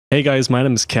Hey guys, my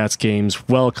name is Cats Games.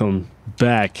 Welcome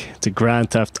back to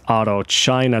Grand Theft Auto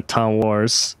Chinatown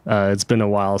Wars. It's been a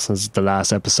while since the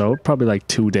last episode, probably like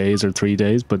 2 days or 3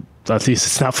 days, but at least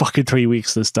it's not fucking 3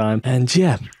 weeks this time. And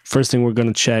yeah, first thing we're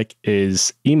gonna check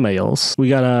is emails. We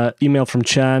got an email from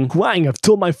Chan. Huang, I've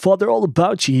told my father all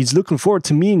about you. He's looking forward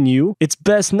to meeting you. It's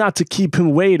best not to keep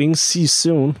him waiting. See you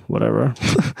soon. Whatever.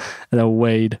 And then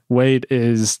Wade. Wade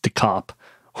is the cop.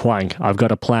 Huang, I've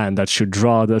got a plan that should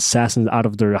draw the assassins out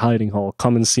of their hiding hole.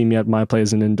 Come and see me at my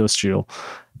place in Industrial.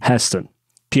 Heston.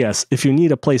 P.S. If you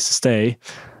need a place to stay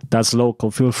that's local,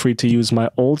 feel free to use my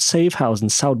old safe house in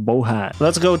South Bohan.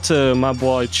 Let's go to my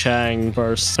boy Chang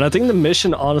first. And I think the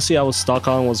mission, honestly, I was stuck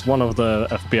on was one of the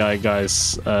FBI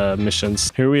guys'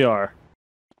 missions. Here we are.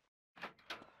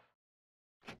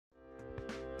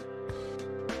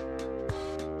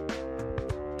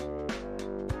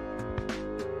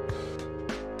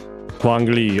 Huang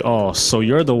Li, oh, so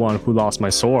you're the one who lost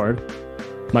my sword.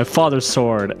 My father's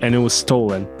sword, and it was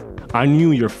stolen. I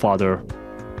knew your father.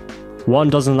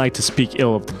 One doesn't like to speak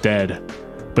ill of the dead,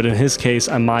 but in his case,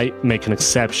 I might make an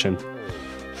exception.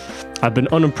 I've been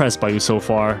unimpressed by you so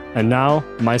far, and now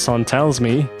my son tells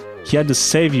me he had to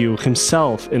save you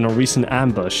himself in a recent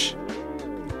ambush.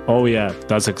 Oh yeah,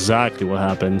 that's exactly what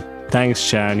happened. Thanks,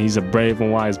 Chan, he's a brave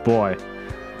and wise boy.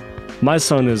 My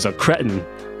son is a cretin,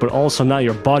 but also not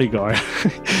your bodyguard.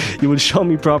 You would show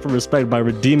me proper respect by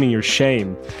redeeming your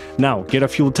shame. Now, get a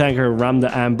fuel tanker and ram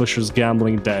the ambushers'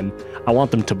 gambling den. I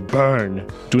want them to burn.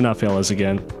 Do not fail us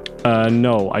again.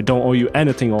 No, I don't owe you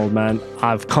anything, old man.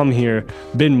 I've come here,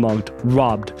 been mugged,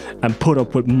 robbed, and put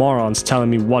up with morons telling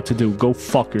me what to do. Go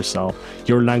fuck yourself.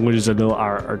 Your language is a little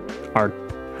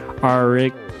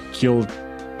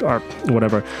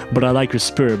whatever, but I like your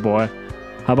spirit, boy.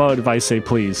 How about if I say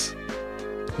please?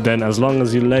 Then as long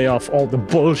as you lay off all the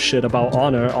bullshit about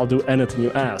honor, I'll do anything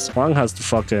you ask. Huang has to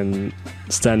fucking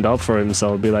stand up for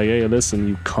himself. Be like, hey, listen,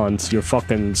 you cunt. Your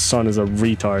fucking son is a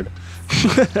retard.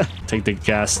 Take the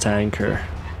gas tanker.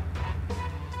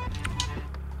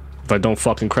 If I don't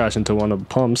fucking crash into one of the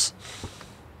pumps.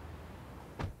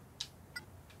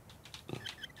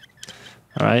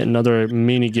 Alright, another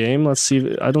mini game. Let's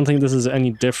see. I don't think this is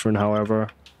any different, however,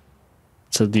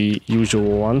 to the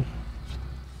usual one.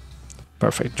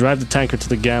 Perfect. Drive the tanker to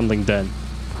the gambling den.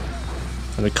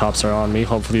 And the cops are on me.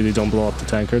 Hopefully they don't blow up the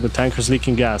tanker. The tanker's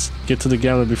leaking gas. Get to the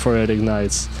gambler before it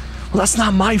ignites. Well, that's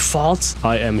not my fault.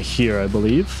 I am here, I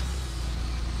believe.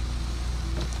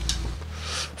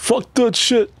 Fuck that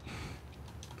shit.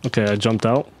 Okay, I jumped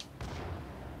out.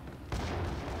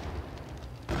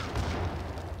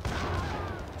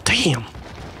 Damn.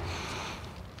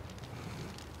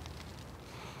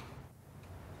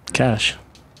 Cash.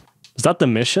 Is that the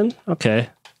mission? Okay.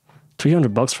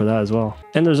 $300 for that as well.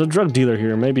 And there's a drug dealer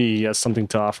here. Maybe he has something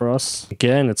to offer us.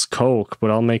 Again, it's coke, but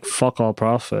I'll make fuck all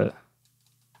profit.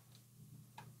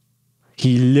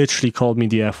 He literally called me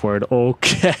the F word.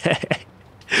 Okay.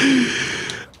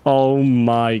 Oh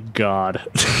my god.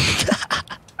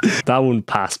 That wouldn't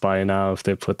pass by now if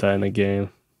they put that in a game.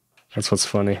 That's what's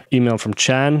funny. Email from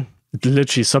Chan.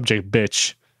 Literally subject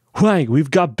bitch. Huang,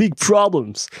 we've got big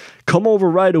problems. Come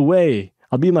over right away.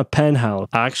 I'll be in my penthouse.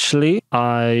 Actually,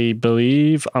 I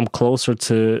believe I'm closer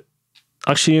to...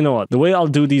 Actually, you know what? The way I'll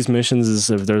do these missions is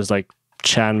if there's like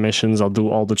Chan missions, I'll do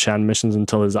all the Chan missions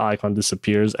until his icon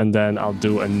disappears, and then I'll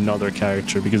do another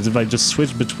character. Because if I just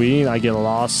switch between, I get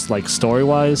lost like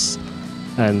story-wise,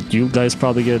 and you guys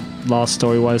probably get lost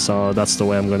story-wise, so that's the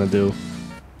way I'm gonna do.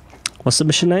 What's the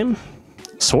mission name?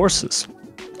 Sources.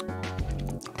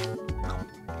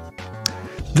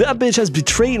 That bitch has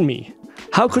betrayed me.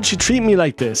 How could she treat me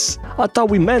like this? I thought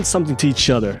we meant something to each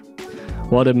other.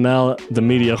 What did Mel, the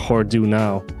media whore, do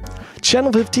now?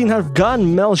 Channel 15 have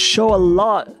gotten Mel's show a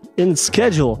lot in its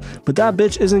schedule, but that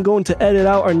bitch isn't going to edit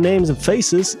out our names and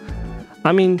faces.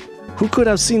 I mean, who could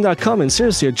have seen that coming?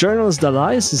 Seriously, a journalist that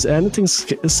lies? Is anything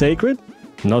sacred?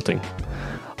 Nothing.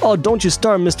 Oh, don't you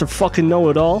start, Mr. Fucking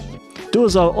Know-It-All. Do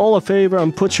us all a favor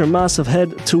and put your massive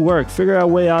head to work. Figure our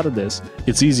way out of this.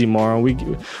 It's easy, moron.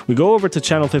 We go over to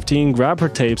Channel 15, grab her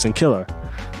tapes, and kill her.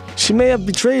 She may have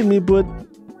betrayed me, but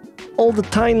all the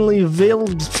tinily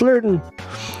veiled flirting,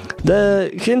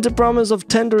 the hinted promise of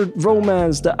tender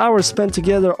romance, the hours spent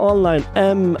together online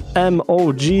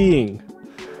MMOGing.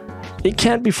 It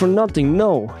can't be for nothing,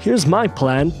 no. Here's my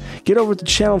plan. Get over to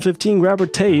Channel 15, grab her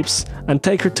tapes, and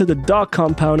take her to the dock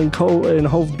compound in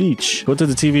Hove Beach. Go to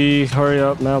the TV, hurry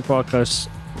up, now broadcast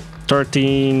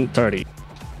 13:30.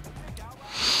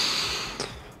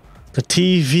 The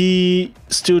TV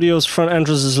studio's front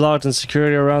entrance is locked and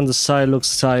security around the side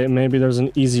looks tight. Maybe there's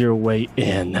an easier way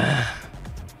in.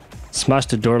 Smash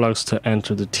the door locks to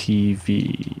enter the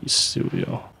TV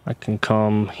studio. I can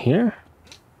come here.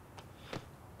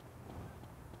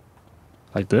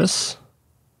 Like this.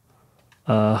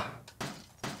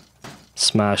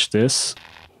 Smash this.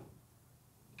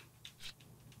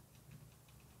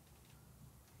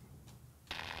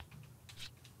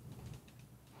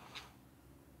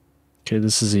 Okay,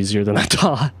 this is easier than I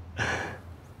thought.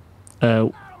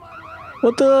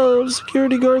 What the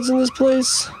security guards in this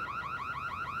place?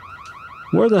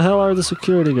 Where the hell are the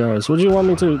security guards? What do you want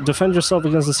me to defend yourself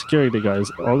against the security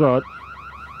guys? Oh god.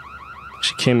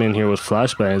 She came in here with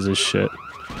flashbangs and shit.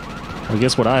 Well,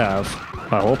 guess what I have?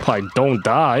 I hope I don't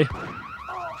die.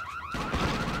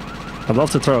 I'd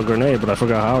love to throw a grenade, but I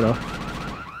forgot how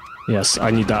to. Yes,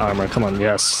 I need that armor. Come on,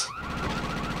 yes.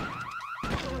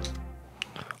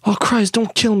 Oh Christ,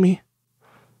 don't kill me.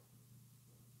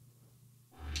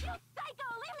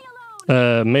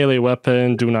 Melee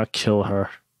weapon, do not kill her.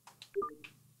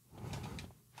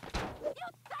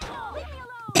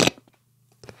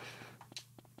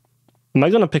 Am I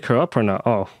gonna pick her up or not?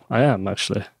 Oh, I am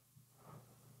actually.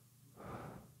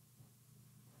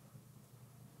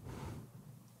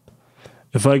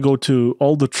 If I go to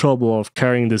all the trouble of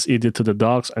carrying this idiot to the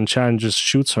docks and Chan just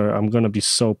shoots her, I'm gonna be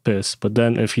so pissed. But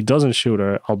then if he doesn't shoot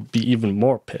her, I'll be even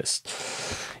more pissed.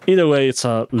 Either way, it's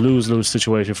a lose-lose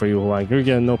situation for you, Huang. You're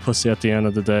getting no pussy at the end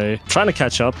of the day. Trying to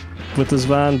catch up with this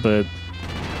van, but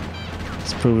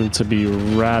it's proven to be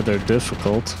rather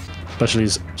difficult. Especially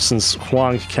since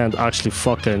Huang can't actually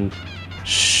fucking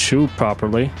shoot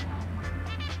properly.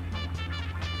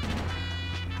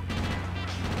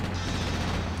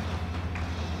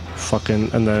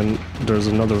 Fucking, and then there's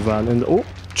another van in the, oh,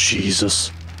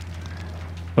 Jesus.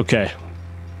 Okay.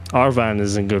 Our van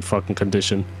is in good fucking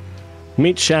condition.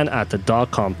 Meet Shan at the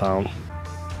dog compound.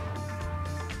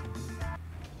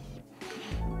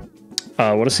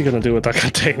 What is he gonna do with that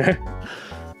container?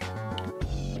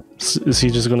 Is he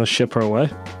just gonna ship her away?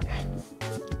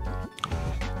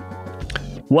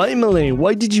 Why, Malane?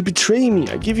 Why did you betray me?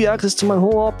 I gave you access to my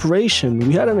whole operation.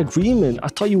 We had an agreement. I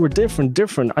thought you were different.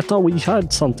 I thought we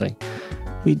had something.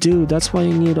 We do. That's why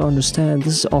you need to understand.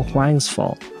 This is all Huang's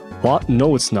fault. What?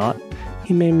 No, it's not.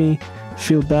 He made me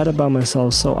feel bad about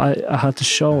myself, so I had to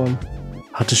show him.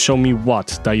 Had to show me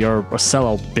what? That you're a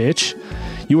sellout bitch?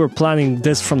 You were planning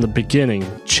this from the beginning.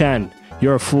 Chan,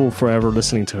 you're a fool for ever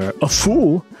listening to her. A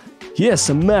fool? Yes,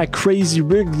 a mad, crazy,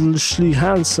 rigorously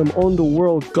handsome,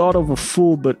 underworld god of a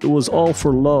fool, but it was all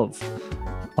for love.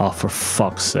 Oh, for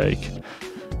fuck's sake.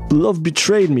 Love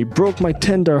betrayed me, broke my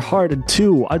tender heart in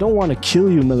two. I don't want to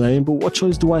kill you, Malane, but what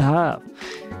choice do I have?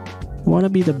 You want to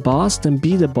be the boss? Then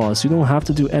be the boss. You don't have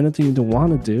to do anything you don't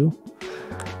want to do.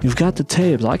 You've got the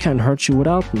tapes. I can't hurt you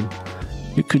without them.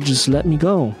 You could just let me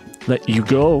go. Let you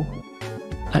go?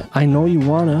 I know you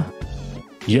wanna.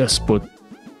 Yes, but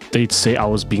they'd say I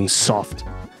was being soft.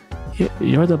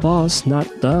 You're the boss,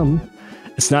 not them.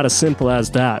 It's not as simple as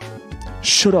that.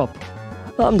 Shut up.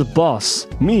 I'm the boss.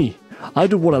 Me. I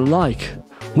do what I like.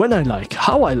 When I like.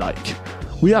 How I like.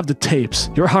 We have the tapes.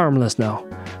 You're harmless now.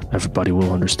 Everybody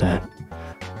will understand.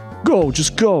 Go,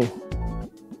 just go.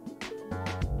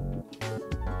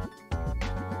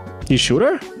 You shoot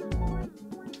her?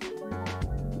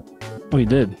 Oh, he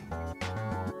did.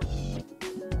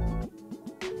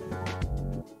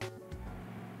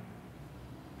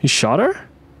 He shot her?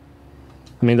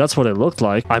 I mean, that's what it looked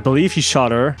like. I believe he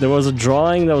shot her. There was a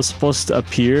drawing that was supposed to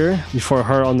appear before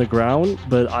her on the ground,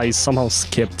 but I somehow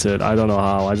skipped it. I don't know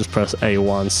how. I just pressed A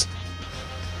once.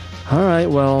 Alright,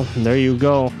 well, there you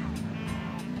go.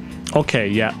 Okay,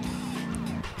 yeah.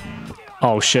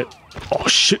 Oh, shit. Oh,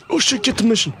 shit. Oh, shit, get the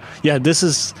mission. Yeah, this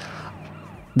is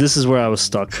where I was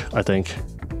stuck, I think.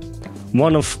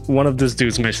 One of this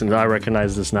dude's missions. I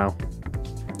recognize this now.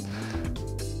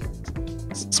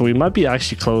 So we might be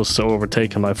actually close to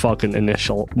overtaking my fucking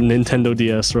initial Nintendo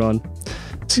DS run.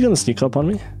 Is he gonna sneak up on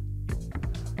me?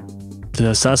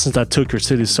 The assassins that took your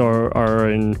city are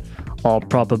in all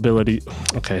probability...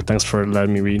 Okay, thanks for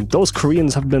letting me read. Those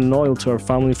Koreans have been loyal to our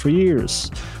family for years.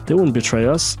 They wouldn't betray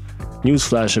us.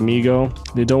 Newsflash, amigo.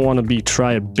 They don't want to be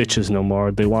triad bitches no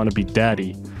more. They want to be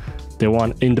daddy. They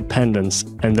want independence,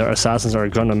 and their assassins are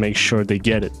gonna make sure they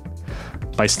get it.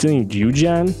 By stealing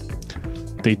Yujian,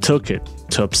 they took it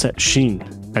to upset Shin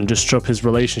and disrupt his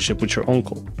relationship with your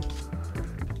uncle.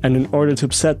 And in order to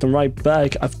upset them right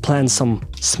back, I've planned some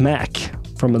smack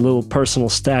from a little personal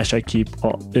stash I keep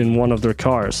in one of their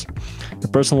cars. Your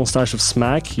personal stash of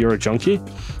smack? You're a junkie?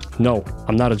 No,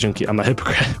 I'm not a junkie. I'm a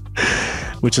hypocrite.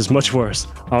 Which is much worse.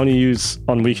 I only use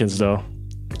on weekends though.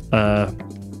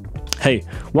 Hey,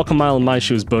 walk a mile in my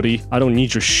shoes, buddy. I don't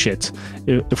need your shit.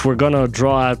 If we're gonna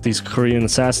draw out these Korean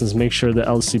assassins, make sure the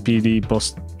LCPD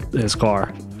bust his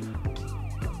car.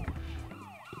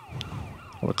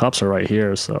 Well, the cops are right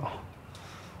here, so...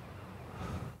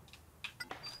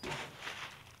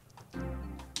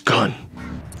 Gun.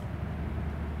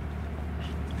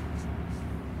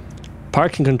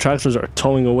 Parking contractors are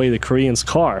towing away the Korean's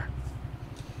car.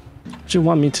 What do you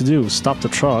want me to do? Stop the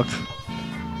truck?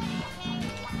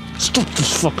 Stop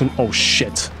this fucking... Oh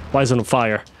shit. Why is it on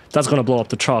fire? That's gonna blow up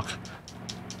the truck.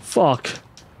 Fuck.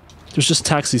 There's just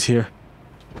taxis here.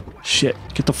 Shit.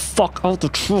 Get the fuck out the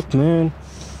truck, man.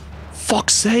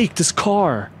 Fuck's sake, this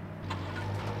car.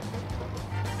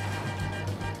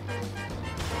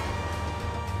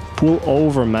 Pull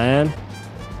over, man.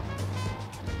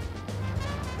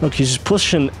 Look, he's just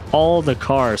pushing all the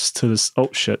cars to this... Oh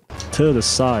shit. To the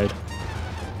side.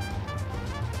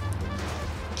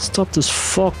 Stop this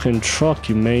fucking truck,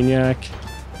 you maniac.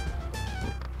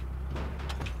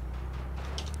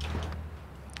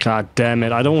 God damn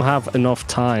it, I don't have enough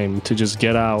time to just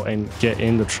get out and get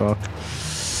in the truck.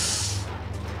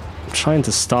 I'm trying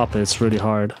to stop it, it's really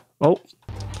hard. Oh.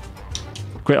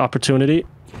 Great opportunity.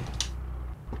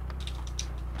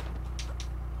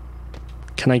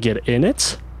 Can I get in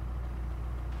it?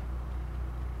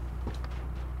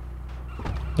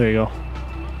 There you go.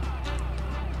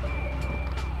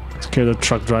 Scare the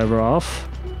truck driver off.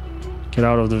 Get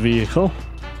out of the vehicle.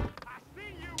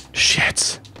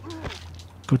 Shit.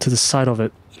 Go to the side of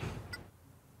it.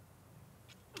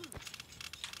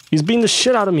 He's beating the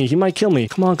shit out of me. He might kill me.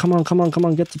 Come on, come on, come on, come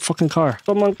on. Get the fucking car.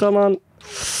 Come on, come on.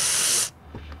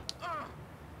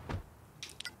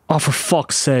 Oh, for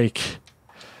fuck's sake.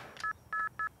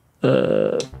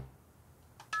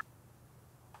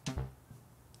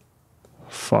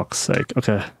 Fuck's sake.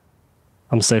 Okay.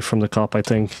 I'm safe from the cop, I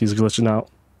think. He's glitching out.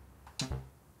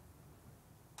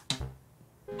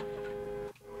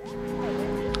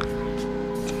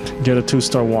 Get a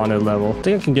 2-star wanted level. I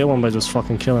think I can get one by just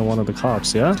fucking killing one of the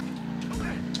cops, yeah?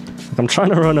 Like, I'm trying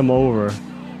to run him over.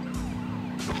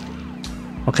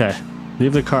 Okay.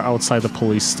 Leave the car outside the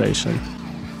police station.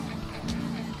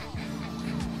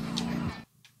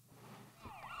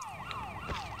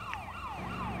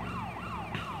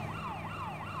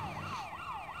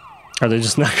 Are they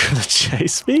just not gonna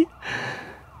chase me?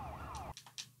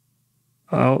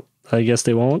 Oh, I guess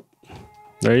they won't.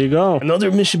 There you go. Another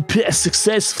mission passed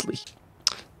successfully.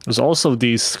 There's also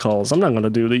these calls. I'm not gonna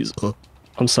do these.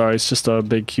 I'm sorry, it's just a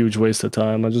big, huge waste of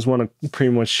time. I just want to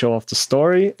pretty much show off the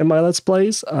story in my Let's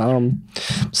Plays.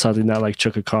 Sadly not like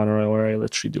Chuck Connor where I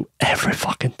literally do every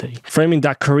fucking thing. Framing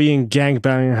that Korean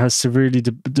gangbanger has severely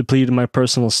depleted my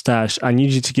personal stash. I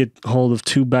need you to get hold of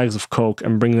 2 bags of coke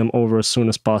and bring them over as soon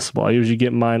as possible. I usually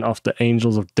get mine off the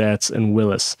Angels of Deaths in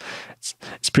Willis.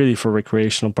 It's purely for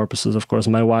recreational purposes, of course.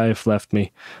 My wife left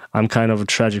me. I'm kind of a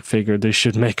tragic figure. They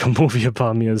should make a movie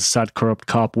about me as a sad, corrupt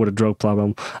cop with a drug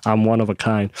problem. I'm one of a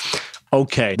kind.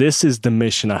 Okay, this is the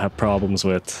mission I have problems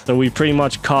with. So we pretty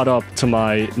much caught up to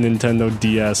my Nintendo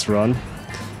DS run.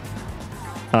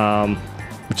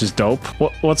 Which is dope.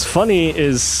 What's funny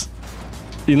is,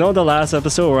 you know the last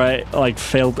episode where I like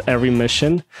failed every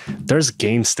mission? There's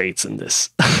game states in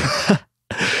this.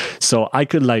 So I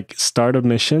could like start a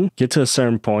mission, get to a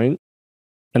certain point,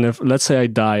 and if let's say I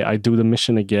die, I do the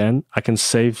mission again, I can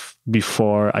save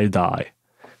before I die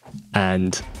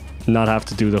and not have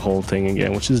to do the whole thing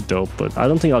again, which is dope, but I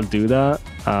don't think I'll do that.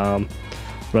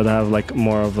 Rather have like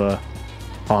more of a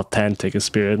authentic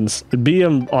experience. It'd be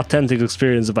an authentic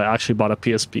experience if I actually bought a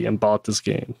PSP and bought this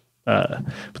game.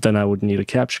 But then I would need a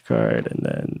capture card,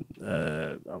 and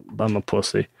then I'm a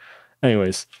pussy.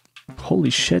 Anyways, holy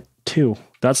shit, 2.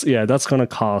 That's gonna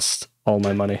cost all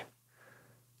my money.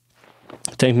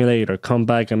 Thank me later. Come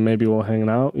back and maybe we'll hang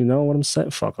out. You know what I'm saying?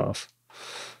 Fuck off.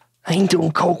 I ain't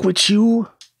doing coke with you,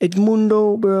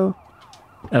 Edmundo, bro.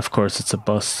 Of course, it's a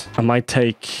bus. I might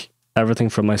take everything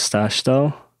from my stash,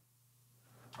 though.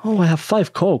 Oh, I have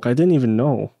 5 coke. I didn't even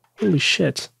know. Holy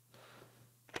shit.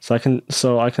 So I can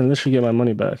literally get my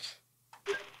money back.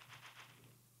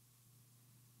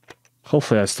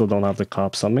 Hopefully, I still don't have the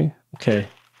cops on me. Okay.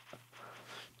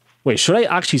 Wait, should I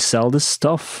actually sell this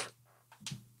stuff?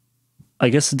 I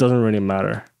guess it doesn't really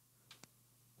matter.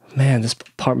 Man, this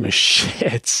apartment is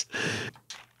shit.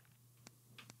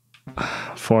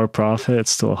 For profit,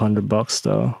 it's still $100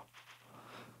 though.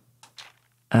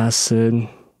 Acid.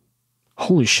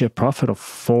 Holy shit, profit of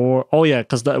 4. Oh yeah,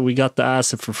 because we got the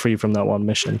acid for free from that one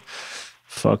mission.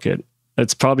 Fuck it.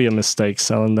 It's probably a mistake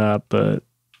selling that, but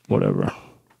whatever.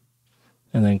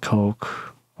 And then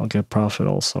coke. I'll get profit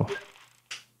also.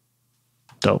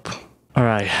 Dope.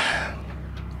 Alright.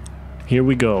 Here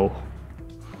we go.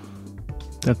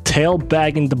 A tail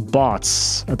bagging the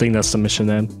bots. I think that's the mission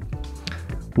then.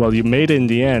 Well, you made it in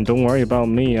the end. Don't worry about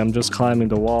me. I'm just climbing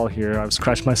the wall here. I've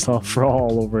scratched myself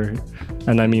all over.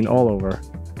 And I mean all over.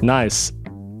 Nice.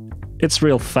 It's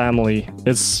real family.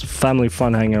 It's family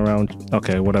fun hanging around.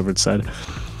 Okay, whatever it said.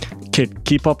 Kid,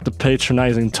 keep up the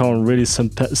patronizing tone. Really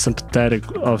sympathetic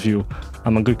of you.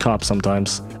 I'm a good cop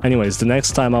sometimes. Anyways, the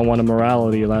next time I want a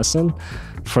morality lesson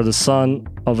for the son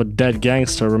of a dead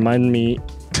gangster, remind me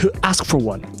to ask for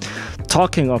one.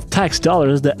 Talking of tax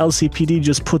dollars, the LCPD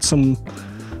just put some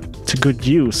to good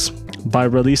use by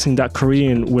releasing that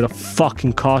Korean with a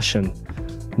fucking caution.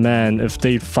 Man, if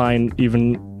they find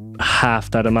even half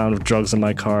that amount of drugs in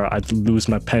my car, I'd lose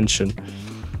my pension.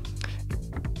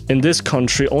 In this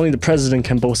country, only the president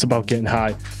can boast about getting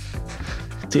high.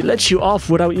 They let you off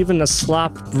without even a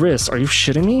slap wrist. Are you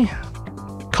shitting me?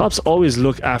 Cops always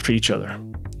look after each other.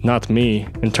 Not me.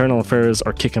 Internal affairs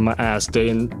are kicking my ass day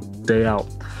in, day out.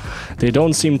 They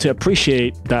don't seem to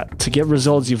appreciate that to get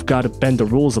results you've got to bend the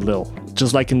rules a little,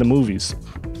 just like in the movies.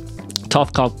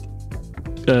 Tough cop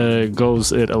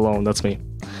goes it alone, that's me.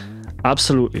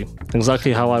 Absolutely.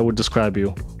 Exactly how I would describe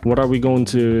you. What are we going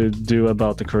to do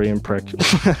about the Korean prick?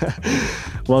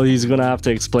 Well, he's gonna have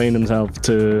to explain himself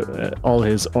to all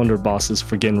his underbosses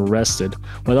for getting arrested.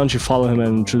 Why don't you follow him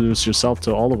and introduce yourself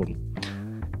to all of them?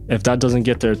 If that doesn't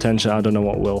get their attention, I don't know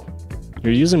what will.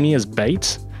 You're using me as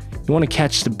bait? You want to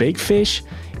catch the big fish?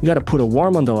 You gotta put a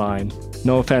worm on the line.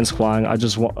 No offense, Kwang. I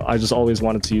just always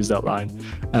wanted to use that line.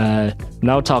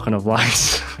 Now talking of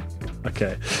lines.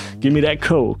 Okay, give me that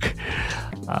coke.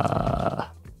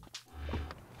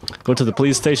 Go to the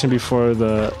police station before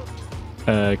the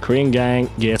Korean gang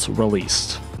gets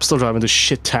released. I'm still driving this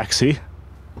shit taxi.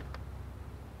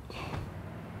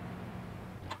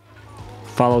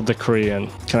 Follow the Korean.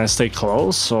 Can I stay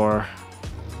close or?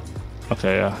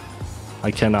 Okay, yeah.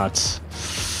 I cannot.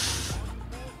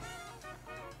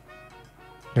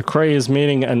 McCrae is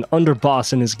meeting an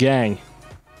underboss in his gang.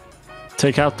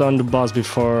 Take out the underboss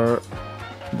before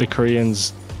the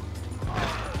Koreans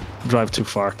drive too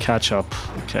far. Catch up.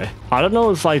 Okay. I don't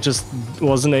know if I just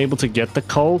wasn't able to get the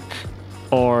coke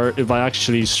or if I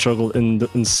actually struggled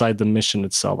inside the mission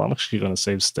itself. I'm actually gonna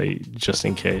save state just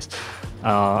in case.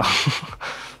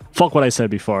 Fuck what I said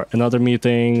before. Another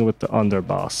meeting with the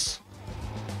underboss.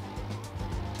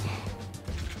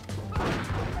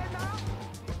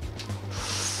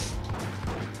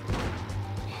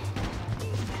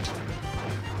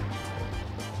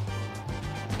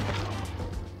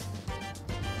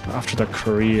 After the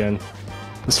Korean.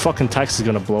 This fucking taxi is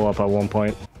gonna blow up at one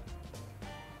point.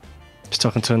 He's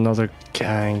talking to another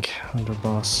gang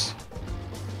underboss.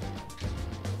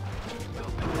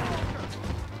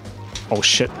 Oh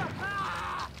shit.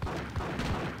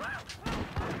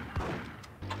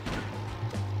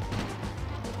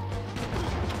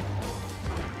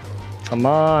 Come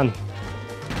on.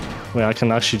 Wait, I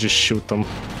can actually just shoot them.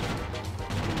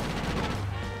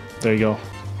 There you go.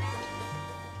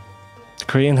 The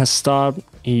Korean has stopped.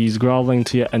 He's groveling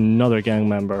to yet another gang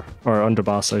member. Or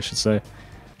underboss, I should say.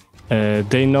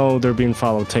 They know they're being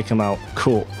followed. Take him out.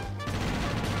 Cool.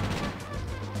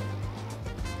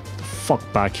 The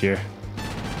fuck back here.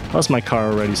 How's my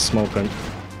car already smoking?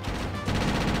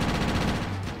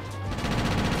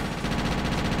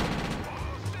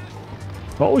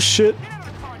 Oh shit.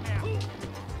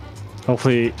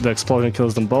 Hopefully the explosion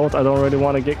kills them both. I don't really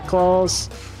want to get close.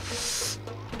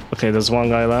 Okay, there's one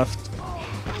guy left.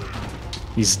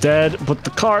 He's dead, but the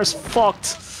car's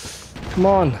fucked. Come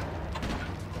on.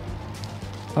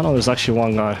 Oh no, there's actually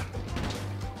one guy.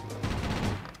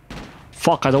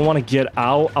 Fuck, I don't want to get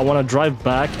out. I want to drive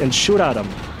back and shoot at him.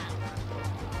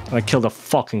 I killed a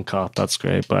fucking cop. That's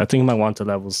great, but I think my wanted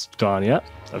level's gone. Yeah?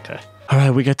 Okay.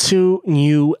 Alright, we got 2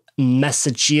 new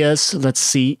messages. Let's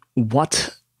see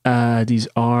what these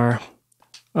are.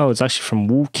 Oh, it's actually from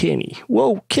Woo Kenny.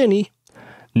 Whoa, Kenny.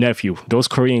 Nephew, those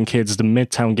Korean kids, the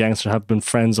Midtown gangsters, have been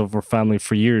friends of our family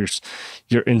for years.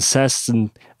 Your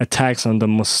incessant attacks on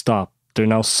them must stop. They're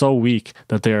now so weak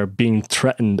that they are being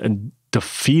threatened and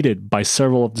defeated by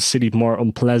several of the city's more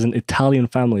unpleasant Italian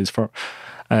families. For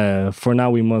now,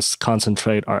 we must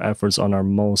concentrate our efforts on our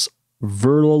most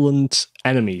virulent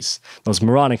enemies, those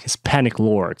moronic Hispanic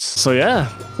lords. So yeah,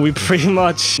 we pretty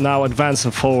much now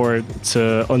advancing forward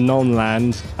to unknown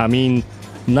land. I mean,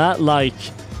 not like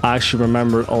I actually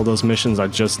remembered all those missions I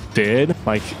just did.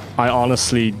 Like, I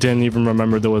honestly didn't even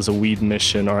remember there was a weed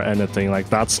mission or anything. Like,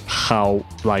 that's how,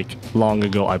 like, long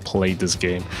ago I played this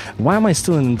game. Why am I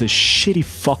still in this shitty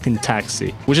fucking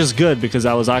taxi? Which is good, because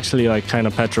I was actually, like, kind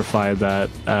of petrified that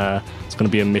it's gonna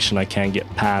be a mission I can't get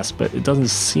past, but it doesn't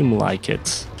seem like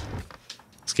it.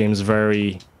 This game is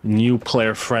very new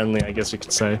player friendly, I guess you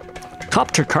could say.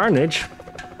 Copter Carnage.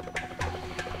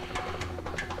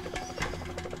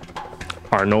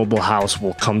 Our noble house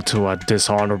will come to a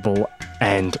dishonorable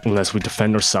end unless we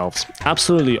defend ourselves.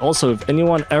 Absolutely. Also, if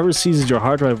anyone ever seizes your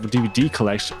hard drive or DVD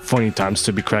collection, funny times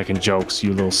to be cracking jokes,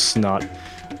 you little snot.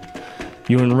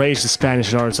 You enraged the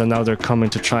Spanish lords and now they're coming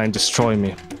to try and destroy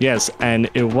me. Yes, and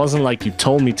it wasn't like you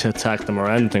told me to attack them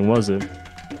or anything, was it?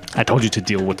 I told you to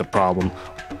deal with the problem.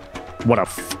 What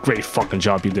a great fucking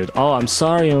job you did. Oh, I'm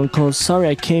sorry, Uncle. Sorry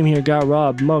I came here, got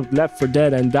robbed, mugged, left for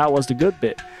dead, and that was the good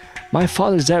bit. My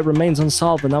father's death remains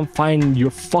unsolved and I'm fighting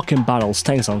your fucking battles.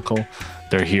 Thanks, Uncle.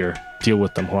 They're here. Deal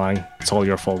with them, Huang. It's all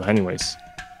your fault anyways.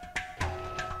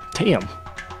 Damn.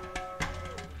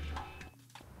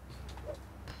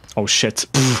 Oh, shit.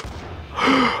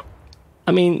 I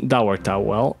mean, that worked out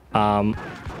well.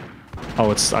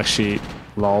 Oh, it's actually...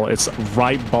 lol. It's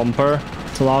right bumper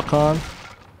to lock on.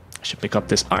 I should pick up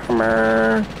this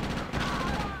armor.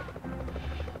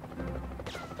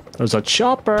 There's a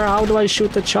chopper. How do I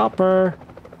shoot the chopper?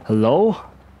 Hello?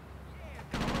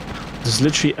 There's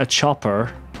literally a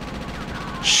chopper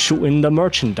shooting the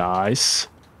merchandise.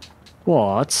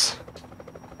 What?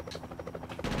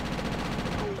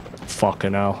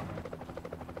 Fucking hell.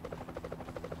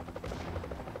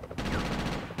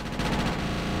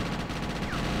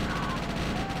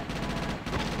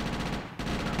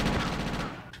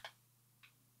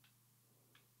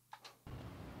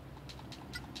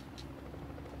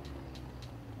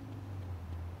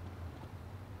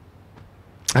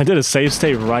 I did a save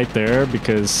state right there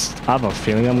because I have a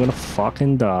feeling I'm gonna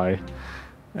fucking die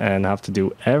and have to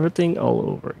do everything all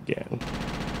over again.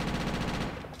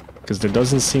 Because there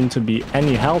doesn't seem to be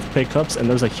any health pickups and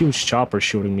there's a huge chopper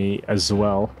shooting me as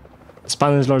well. The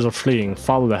Spanish lords are fleeing.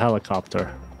 Follow the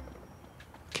helicopter.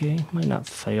 Okay, might not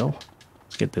fail.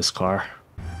 Let's get this car.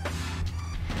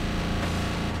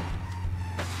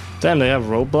 Damn, they have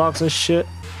roadblocks and shit.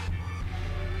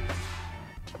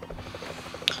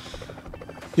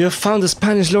 You have found the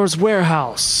Spanish Lord's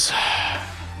warehouse.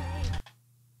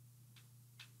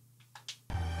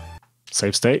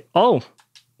 Save state. Oh!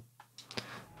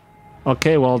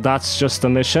 Okay, well, that's just a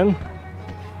mission.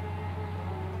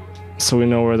 So we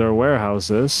know where their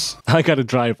warehouse is. I gotta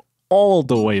drive all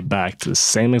the way back to the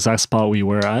same exact spot we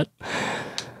were at.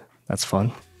 That's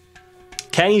fun.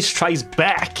 Kenny strikes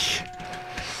back!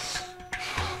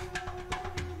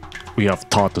 We have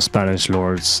taught the Spanish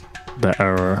Lords the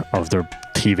error of their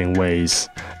thieving ways.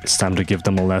 It's time to give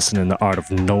them a lesson in the art of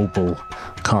noble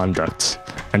conduct.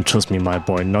 And trust me, my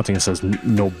boy, nothing says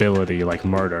nobility like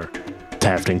murder,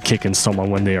 theft, and kicking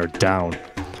someone when they are down.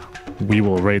 We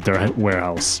will raid their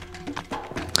warehouse,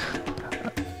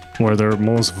 where their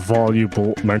most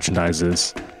valuable merchandise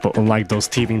is. But unlike those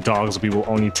thieving dogs, we will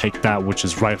only take that which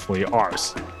is rightfully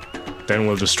ours. Then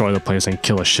we'll destroy the place and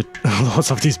kill a shit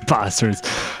lots of these bastards.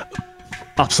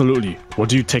 Absolutely. What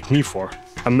do you take me for?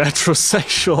 A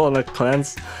metrosexual on a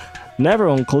cleanse? Never,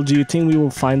 Uncle. Do you think we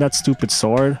will find that stupid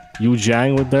sword Yu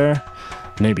Jiang with there?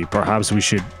 Maybe. Perhaps we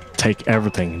should take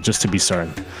everything just to be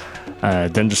certain.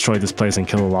 Then destroy this place and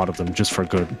kill a lot of them just for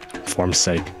good form's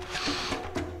sake.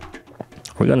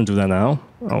 We're gonna do that now?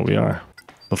 Oh, we are.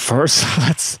 But first,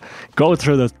 let's go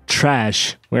through the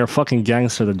trash. We're a fucking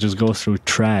gangster that just goes through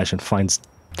trash and finds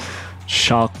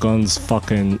shotguns,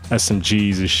 fucking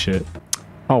SMGs and shit.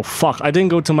 Oh, fuck. I didn't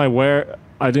go to my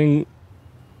I didn't...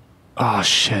 Oh,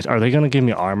 shit. Are they gonna give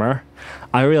me armor?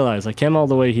 I realized I came all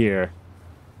the way here.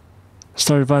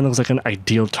 Started Vine looks like an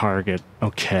ideal target.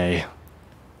 Okay.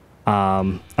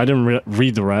 I didn't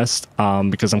read the rest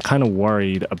because I'm kind of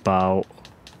worried about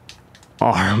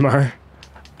armor.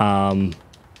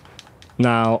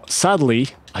 Now, sadly,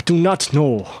 I do not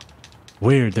know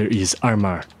where there is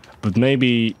armor. But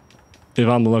maybe, if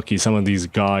I'm lucky, some of these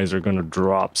guys are gonna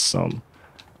drop some.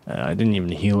 I didn't even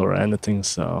heal or anything,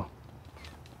 so...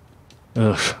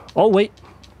 Ugh. Oh, wait.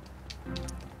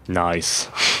 Nice.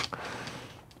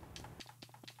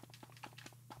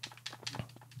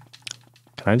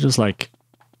 Can I just, like...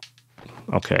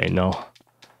 Okay, no.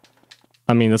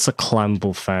 I mean, it's a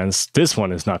climbable fence. This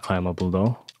one is not climbable,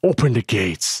 though. Open the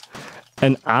gates.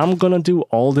 And I'm gonna do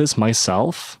all this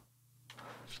myself?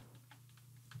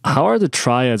 How are the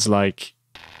triads, like,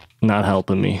 not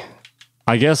helping me?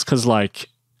 I guess because, like...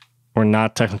 we're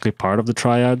not technically part of the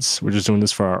triads. We're just doing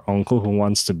this for our uncle who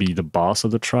wants to be the boss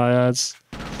of the triads.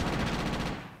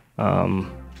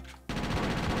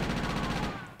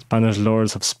 Spanish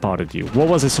lords have spotted you. What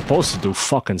was I supposed to do?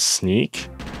 Fucking sneak?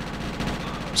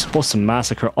 I'm supposed to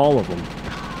massacre all of them.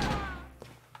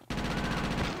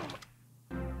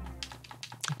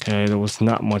 Okay, there was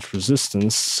not much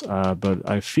resistance, but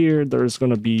I fear there's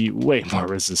gonna be way more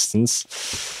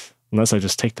resistance. Unless I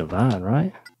just take the van,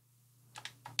 right?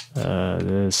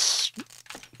 This...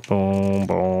 Boom,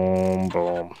 boom,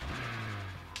 boom.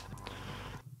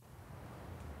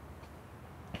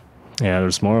 Yeah,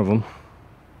 there's more of them.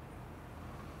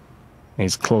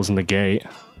 He's closing the gate.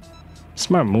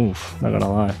 Smart move, not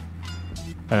gonna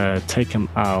lie. Take him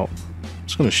out. I'm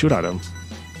just gonna shoot at him.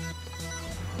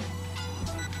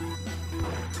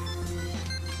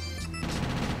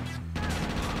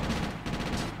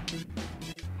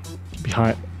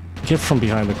 Behind. Get from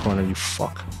behind the corner, you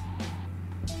fuck.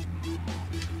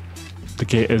 The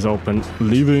gate is open.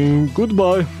 Leaving.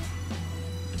 Goodbye.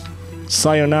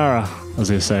 Sayonara, as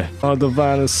they say. Oh, the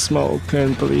van is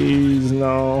smoking, please,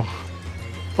 no.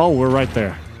 Oh, we're right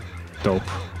there. Dope.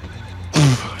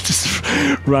 Just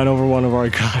ran over one of our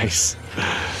guys.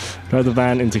 Drive the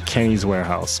van into Kenny's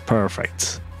warehouse.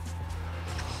 Perfect.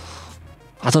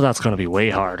 I thought that's gonna be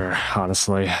way harder,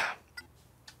 honestly.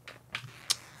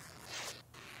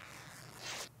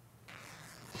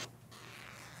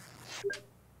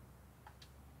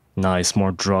 Nice,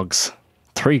 more drugs.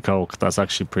 3 coke, that's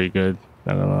actually pretty good.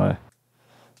 Not gonna lie.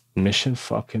 Mission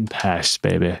fucking passed,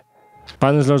 baby.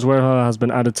 Spanish Lord's warehouse has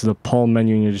been added to the poll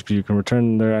menu in your GP. You can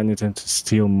return there anytime to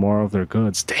steal more of their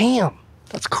goods. Damn!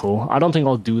 That's cool. I don't think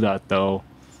I'll do that though.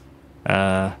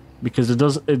 Because it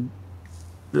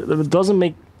doesn't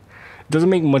make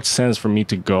much sense for me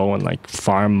to go and like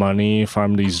farm money,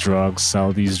 farm these drugs,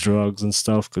 sell these drugs and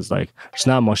stuff, because like there's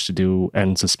not much to do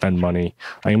and to spend money.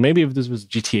 Like maybe if this was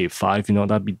GTA 5, you know,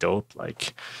 that'd be dope.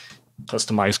 Like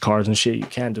customized cars and shit. You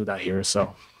can't do that here,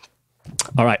 so.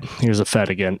 Alright, here's a Fed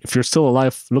again. If you're still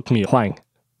alive, look me Huang.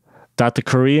 That the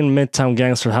Korean Midtown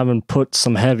gangster haven't put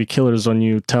some heavy killers on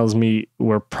you tells me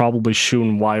we're probably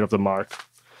shooting wide of the mark.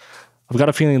 I've got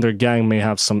a feeling their gang may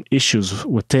have some issues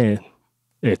within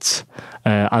it.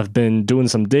 I've been doing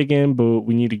some digging, but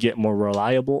we need to get more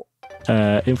reliable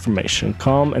information.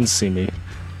 Come and see me.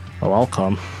 Oh, I'll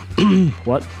come.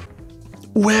 What?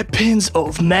 Weapons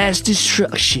of mass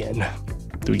destruction.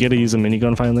 Do we get to use a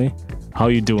minigun finally? How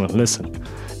you doing? Listen,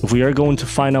 if we are going to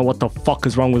find out what the fuck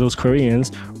is wrong with those Koreans,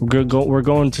 we're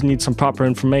going to need some proper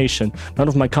information. None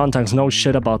of my contacts know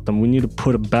shit about them. We need to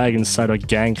put a bag inside a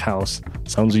gang house.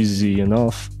 Sounds easy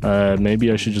enough.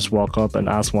 Maybe I should just walk up and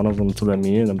ask one of them to let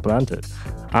me in and plant it.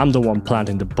 I'm the one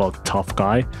planting the bug, tough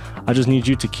guy. I just need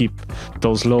you to keep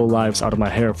those low lives out of my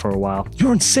hair for a while.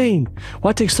 You're insane!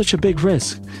 Why take such a big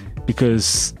risk?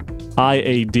 Because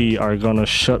IAD are gonna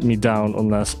shut me down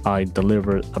unless I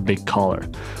deliver a big collar.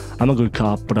 I'm a good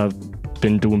cop, but I've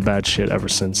been doing bad shit ever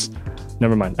since.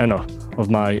 Never mind, I know of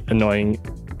my annoying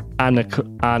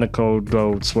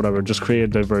anecdotes, whatever. Just create a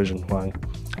diversion, Wang,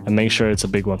 and make sure it's a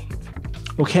big one.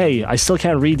 Okay, I still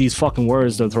can't read these fucking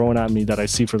words they're throwing at me that I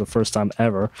see for the first time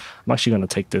ever. I'm actually gonna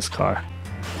take this car.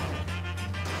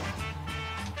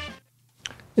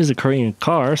 These are Korean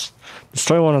cars.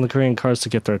 Destroy one of the Korean cars to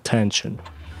get their attention.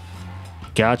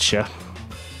 Gotcha.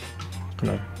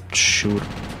 Gonna shoot.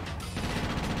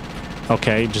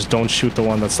 Okay, just don't shoot the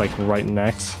one that's like right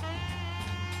next.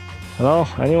 Hello?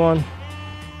 Anyone?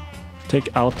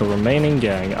 Take out the remaining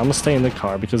gang. I'm gonna stay in the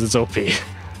car because it's OP. It's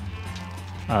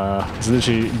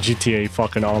literally GTA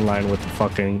fucking online with the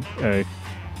fucking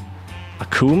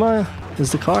Akuma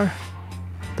is the car?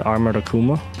 The armored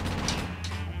Akuma.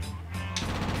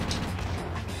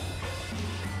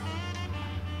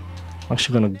 I'm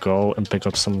actually gonna go and pick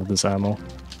up some of this ammo.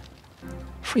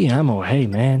 Free ammo, hey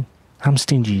man. I'm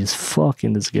stingy as fuck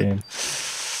in this game.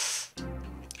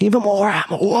 Even more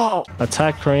ammo, whoa!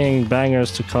 Attack Korean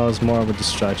bangers to cause more of a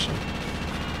distraction.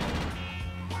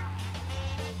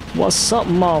 What's up,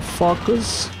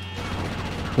 motherfuckers?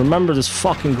 Remember this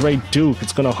fucking Great Duke.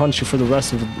 It's gonna hunt you for the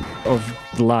rest of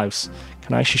the lives.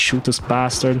 Can I actually shoot this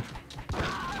bastard?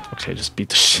 Okay, just beat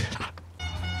the shit.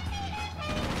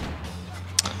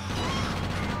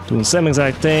 Doing the same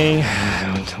exact thing.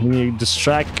 We need to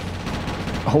distract.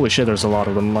 Holy shit, there's a lot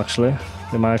of them actually.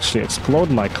 They might actually explode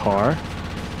my car.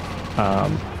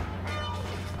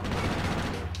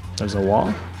 There's a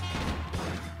wall.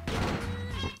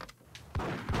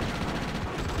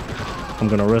 I'm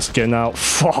gonna risk getting out.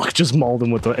 Fuck, just maul them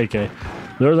with the AK.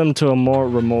 Lure them to a more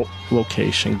remote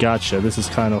location. Gotcha, this is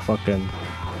kind of fucking...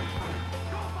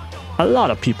 a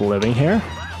lot of people living here.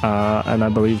 and I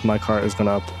believe my car is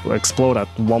gonna explode at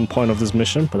one point of this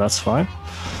mission, but that's fine.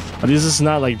 This is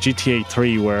not like GTA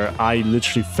 3 where I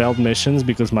literally failed missions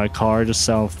because my car just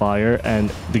set on fire,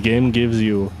 and the game gives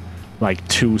you like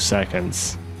 2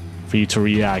 seconds for you to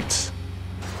react,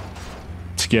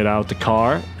 to get out the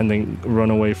car and then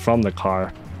run away from the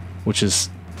car, which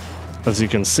is, as you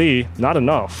can see, not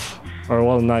enough. Or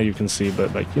well, now you can see,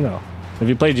 but like, you know, if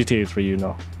you play GTA 3, you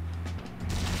know.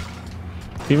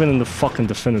 Even in the fucking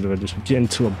definitive edition, get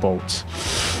into a boat.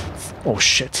 Oh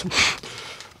shit.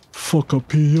 Fuck a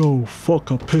PO,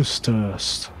 fuck a piss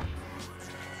test.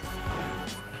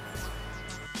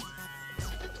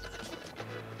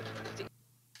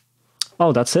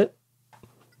 Oh, that's it?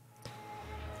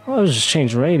 Oh, I was just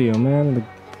change radio, man. The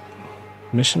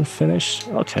mission finished?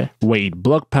 Okay. Wait,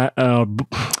 blug band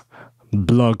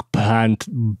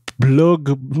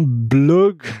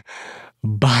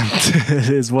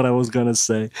is what I was gonna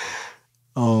say.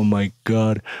 Oh my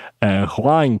god.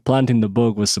 Huang planting the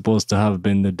bug was supposed to have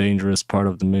been the dangerous part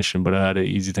of the mission, but I had it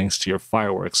easy thanks to your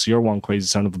fireworks. You're one crazy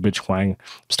son of a bitch, Huang.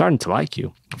 I'm starting to like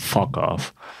you. Fuck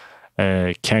off.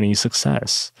 Kenny,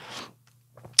 success.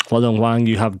 Well done, Huang.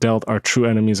 You have dealt our true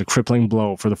enemies a crippling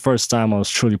blow. For the first time, I was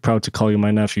truly proud to call you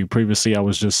my nephew. Previously, I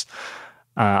was just...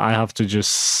 I have to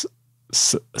just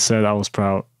say I was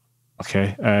proud.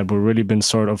 Okay, but really been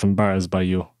sort of embarrassed by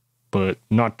you. But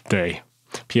not today.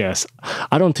 P.S.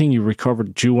 I don't think you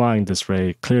recovered Juwang this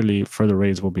raid. Clearly, further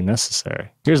raids will be necessary.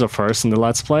 Here's a first in the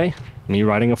Let's Play. Me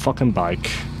riding a fucking bike.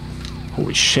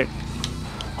 Holy shit.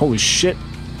 Holy shit.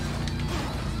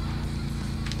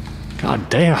 God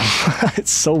damn.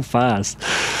 It's so fast.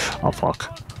 Oh,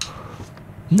 fuck.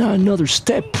 Not another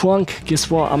step, punk.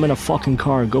 Guess what? I'm in a fucking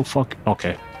car. Go fuck.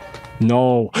 Okay.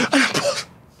 No.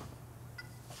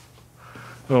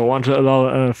 I want to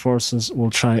allow forces will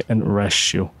try and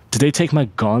arrest you. Did they take my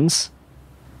guns?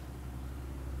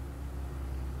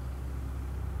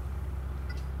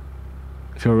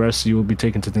 If you're arrested, you will be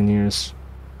taken to the nearest.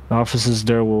 The officers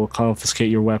there will confiscate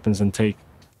your weapons and take...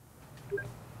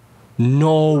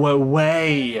 No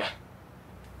way!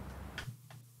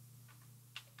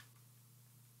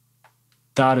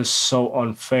 That is so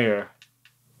unfair.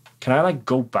 Can I, like,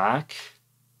 go back?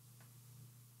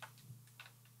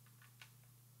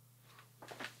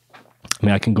 I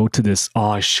mean, I can go to this.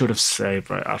 Oh, I should have saved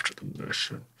right after the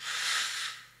mission.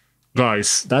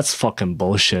 Guys, that's fucking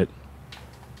bullshit.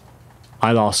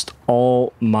 I lost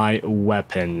all my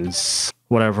weapons.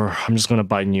 Whatever, I'm just gonna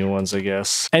buy new ones, I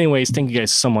guess. Anyways, thank you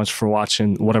guys so much for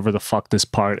watching whatever the fuck this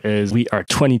part is. We are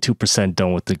 22%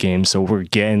 done with the game, so we're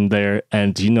getting there.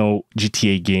 And you know,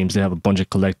 GTA games, they have a bunch of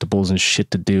collectibles and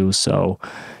shit to do. So,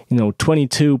 you know,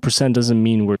 22% doesn't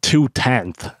mean we're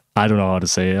 2/10. I don't know how to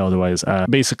say it otherwise.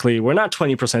 Basically, we're not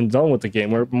 20% done with the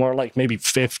game. We're more like maybe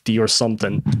 50 or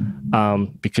something.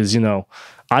 Because, you know,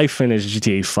 I finished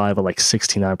GTA 5 at like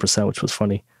 69%, which was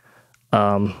funny.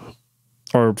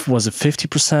 Or was it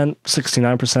 50%,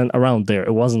 69%? Around there.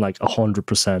 It wasn't like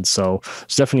 100%. So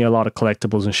there's definitely a lot of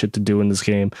collectibles and shit to do in this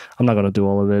game. I'm not going to do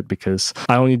all of it because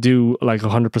I only do like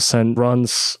 100%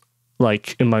 runs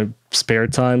like in my spare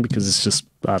time because it's just,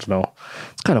 I don't know,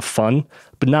 it's kind of fun,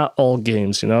 but not all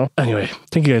games, you know? Anyway,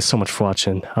 thank you guys so much for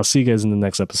watching. I'll see you guys in the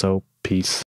next episode. Peace.